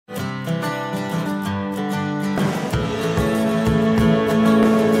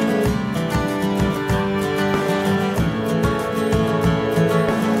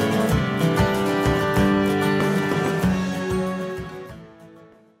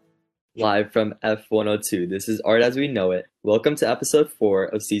Live from F102. This is Art as We Know It. Welcome to episode 4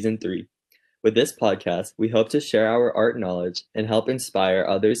 of season 3. With this podcast, we hope to share our art knowledge and help inspire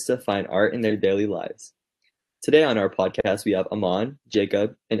others to find art in their daily lives. Today on our podcast, we have Aman,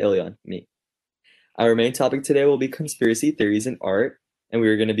 Jacob, and Ilyan, me. Our main topic today will be conspiracy theories in art, and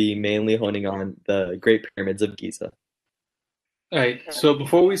we're going to be mainly honing on the Great Pyramids of Giza. All right, so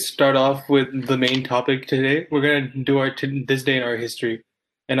before we start off with the main topic today, we're going to do our This Day in Art History.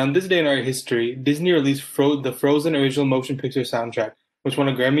 And on This Day in Art History, Disney released the Frozen original motion picture soundtrack, which won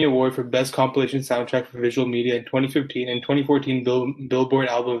a Grammy Award for Best Compilation Soundtrack for Visual Media in 2015 and 2014 Billboard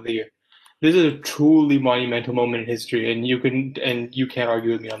Album of the Year. This is a truly monumental moment in history, and you can't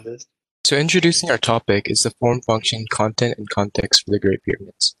argue with me on this. So introducing our topic is the form, function, content, and context for the Great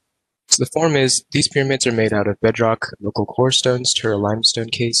Pyramids. So the form is, these pyramids are made out of bedrock, local core stones, Tura limestone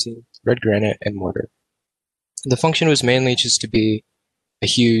casing, red granite, and mortar. The function was mainly just to be a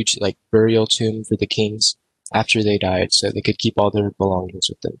huge burial tomb for the kings after they died, so they could keep all their belongings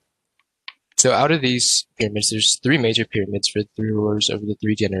with them. So out of these pyramids, there's 3 major pyramids for 3 rulers over the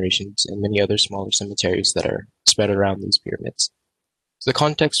 3 generations, and many other smaller cemeteries that are spread around these pyramids. So the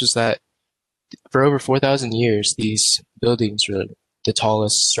context was that for over 4,000 years, these buildings were the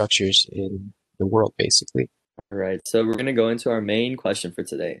tallest structures in the world, basically. All right, so we're going to go into our main question for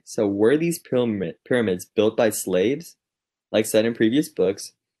today. So were these pyramids built by slaves, like said in previous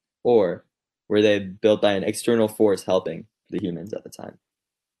books, or were they built by an external force helping the humans at the time?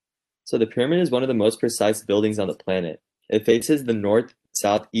 So the pyramid is one of the most precise buildings on the planet. It faces the north,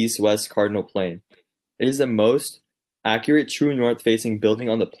 south, east, west cardinal plane. It is the most accurate true north-facing building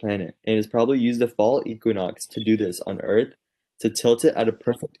on the planet, and is probably used the fall equinox to do this on Earth, to tilt it at a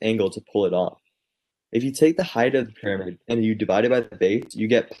perfect angle to pull it off. If you take the height of the pyramid and you divide it by the base, you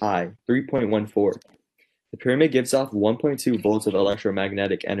get pi, 3.14. The pyramid gives off 1.2 volts of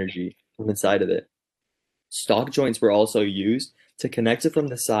electromagnetic energy from inside of it. Stock joints were also used to connect it from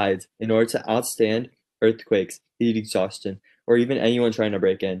the sides in order to outstand earthquakes, heat exhaustion, or even anyone trying to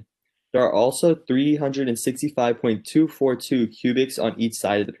break in. There are also 365.242 cubics on each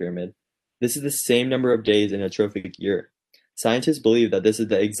side of the pyramid. This is the same number of days in a trophic year. Scientists believe that this is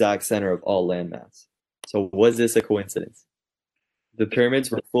the exact center of all landmass. So was this a coincidence? The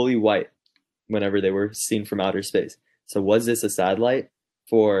pyramids were fully white whenever they were seen from outer space. So was this a satellite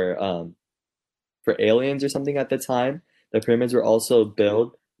for aliens or something at the time? The pyramids were also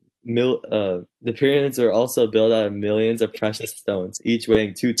built out of millions of precious stones, each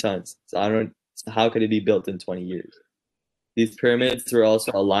weighing 2 tons. So how could it be built in 20 years? These pyramids were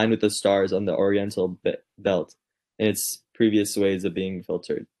also aligned with the stars on the Oriental belt in its previous ways of being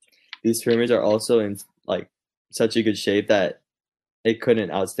filtered. These pyramids are also in such a good shape that it couldn't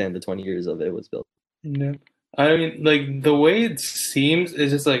outstand the 20 years of it was built. Yeah. I mean, the way it seems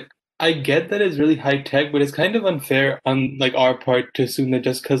is just I get that it's really high tech, but it's kind of unfair on our part to assume that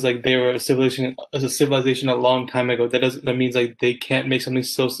just because they were a civilization a long time ago, that means they can't make something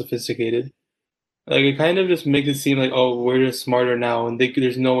so sophisticated. It kind of just makes it seem oh, we're just smarter now, and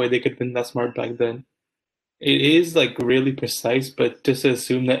there's no way they could have been that smart back then. It is really precise, but just to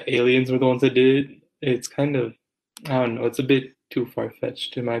assume that aliens were the ones that did it, it's kind of, I don't know, it's a bit too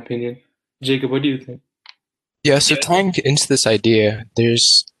far-fetched in my opinion. Jacob, what do you think? Yeah, so tying into this idea,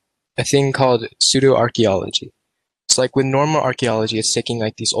 there's a thing called pseudo-archaeology. It's with normal archaeology, it's taking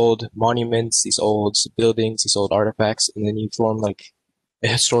these old monuments, these old buildings, these old artifacts, and then you form a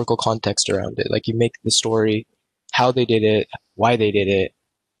historical context around it. You make the story, how they did it, why they did it.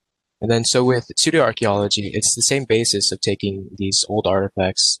 And then so with pseudo-archaeology, it's the same basis of taking these old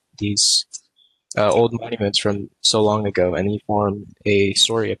artifacts, these old monuments from so long ago, and you form a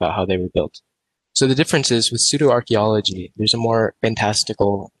story about how they were built. So the difference is with pseudo-archaeology, there's a more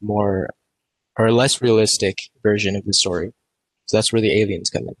fantastical, more or less realistic version of the story. So that's where the aliens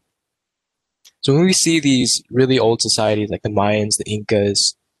come in. So when we see these really old societies like the Mayans, the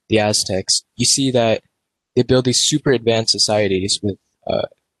Incas, the Aztecs, you see that they build these super advanced societies with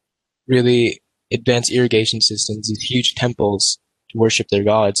really advanced irrigation systems, these huge temples to worship their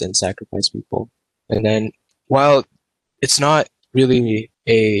gods and sacrifice people. And then while it's not really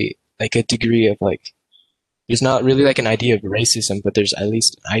a degree of there's not really an idea of racism, but there's at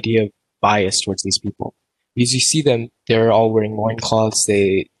least an idea of bias towards these people. Because you see them, they're all wearing loincloths,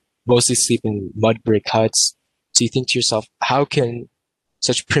 they mostly sleep in mud brick huts. So you think to yourself, how can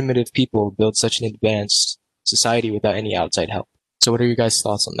such primitive people build such an advanced society without any outside help? So what are your guys'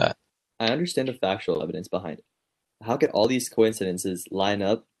 thoughts on that? I understand the factual evidence behind it. How could all these coincidences line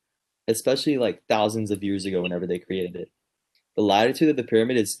up, especially thousands of years ago whenever they created it? The latitude of the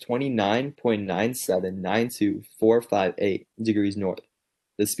pyramid is 29.9792458 degrees north.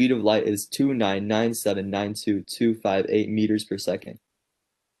 The speed of light is 2,997,92258 meters per second.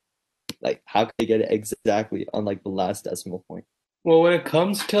 Like, how could they get it exactly on like the last decimal point? Well, when it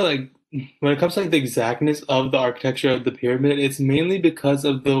comes to the exactness of the architecture of the pyramid, it's mainly because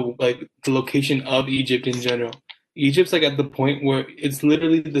of the location of Egypt in general. Egypt's like at the point where it's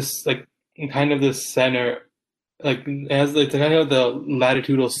literally this like kind of the center, like it has like kind of the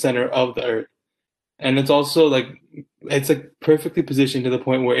latitudinal center of the earth, and it's also like it's like perfectly positioned to the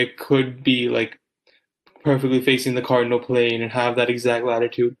point where it could be like perfectly facing the cardinal plane and have that exact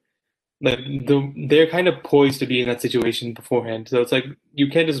latitude. Like they're kind of poised to be in that situation beforehand. So it's like you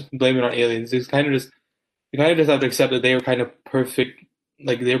can't just blame it on aliens. It's kind of just you kind of just have to accept that they were kind of perfect,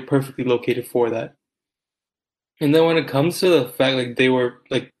 like they're perfectly located for that. And then when it comes to the fact that they were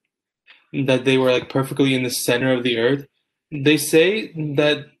like perfectly in the center of the earth, they say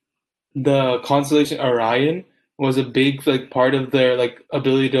that the constellation Orion was a big like part of their like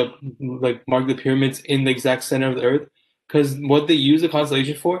ability to like mark the pyramids in the exact center of the earth, because what they use the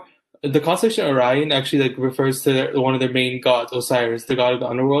constellation for, the constellation Orion actually like refers to one of their main gods, Osiris, the god of the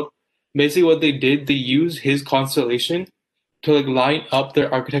underworld. Basically what they did, they used his constellation to like line up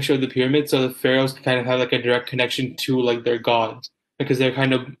their architecture of the pyramid so the pharaohs can kind of have like a direct connection to like their gods, because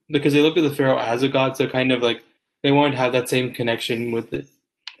because they look at the pharaoh as a god, so kind of like they wanted to have that same connection with it.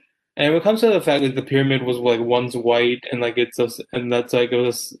 And when it comes to the fact that the pyramid was like once white and like and that's like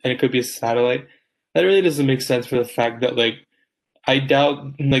and it could be a satellite, that really doesn't make sense for the fact that like I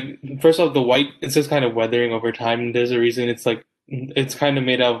doubt like first off the white, it's just kind of weathering over time. There's a reason it's like it's kind of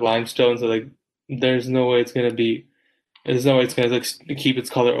made out of limestone, so like there's no way it's gonna be there's no way it's gonna like keep its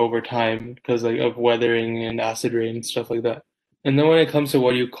color over time because like of weathering and acid rain and stuff like that. And then when it comes to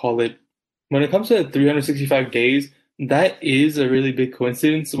what do you call it, when it comes to 365 days, that is a really big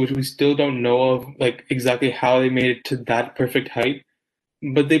coincidence, which we still don't know of like exactly how they made it to that perfect height.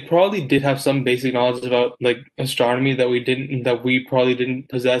 But they probably did have some basic knowledge about like astronomy that we probably didn't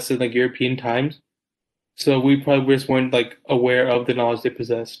possess in like European times. So we probably just weren't like aware of the knowledge they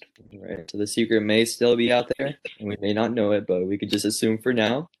possessed. Right. So the secret may still be out there, and we may not know it, but we could just assume for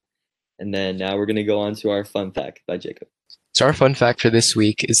now. And then now we're gonna go on to our fun fact by Jacob. So our fun fact for this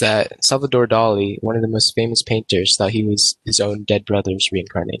week is that Salvador Dali, one of the most famous painters, thought he was his own dead brother's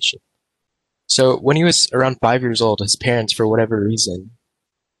reincarnation. So when he was around 5 years old, his parents, for whatever reason,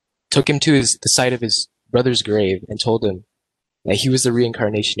 took him to the site of his brother's grave and told him that he was the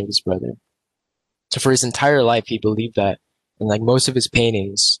reincarnation of his brother. So for his entire life, he believed that, and like most of his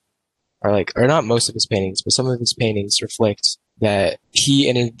paintings are like, or not most of his paintings, but some of his paintings reflect that he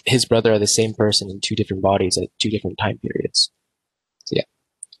and his brother are the same person in two different bodies at two different time periods. So yeah.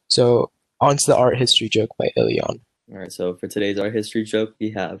 So on to the art history joke by Ilion. All right. So for today's art history joke, we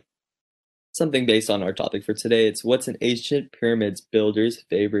have something based on our topic for today. It's what's an ancient pyramids builder's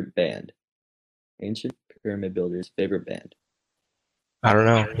favorite band? Ancient pyramid builder's favorite band. I don't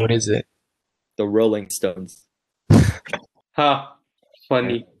know. What is it? The Rolling Stones. Ha,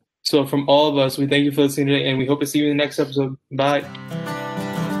 funny. So from all of us, we thank you for listening today, and we hope to see you in the next episode. Bye.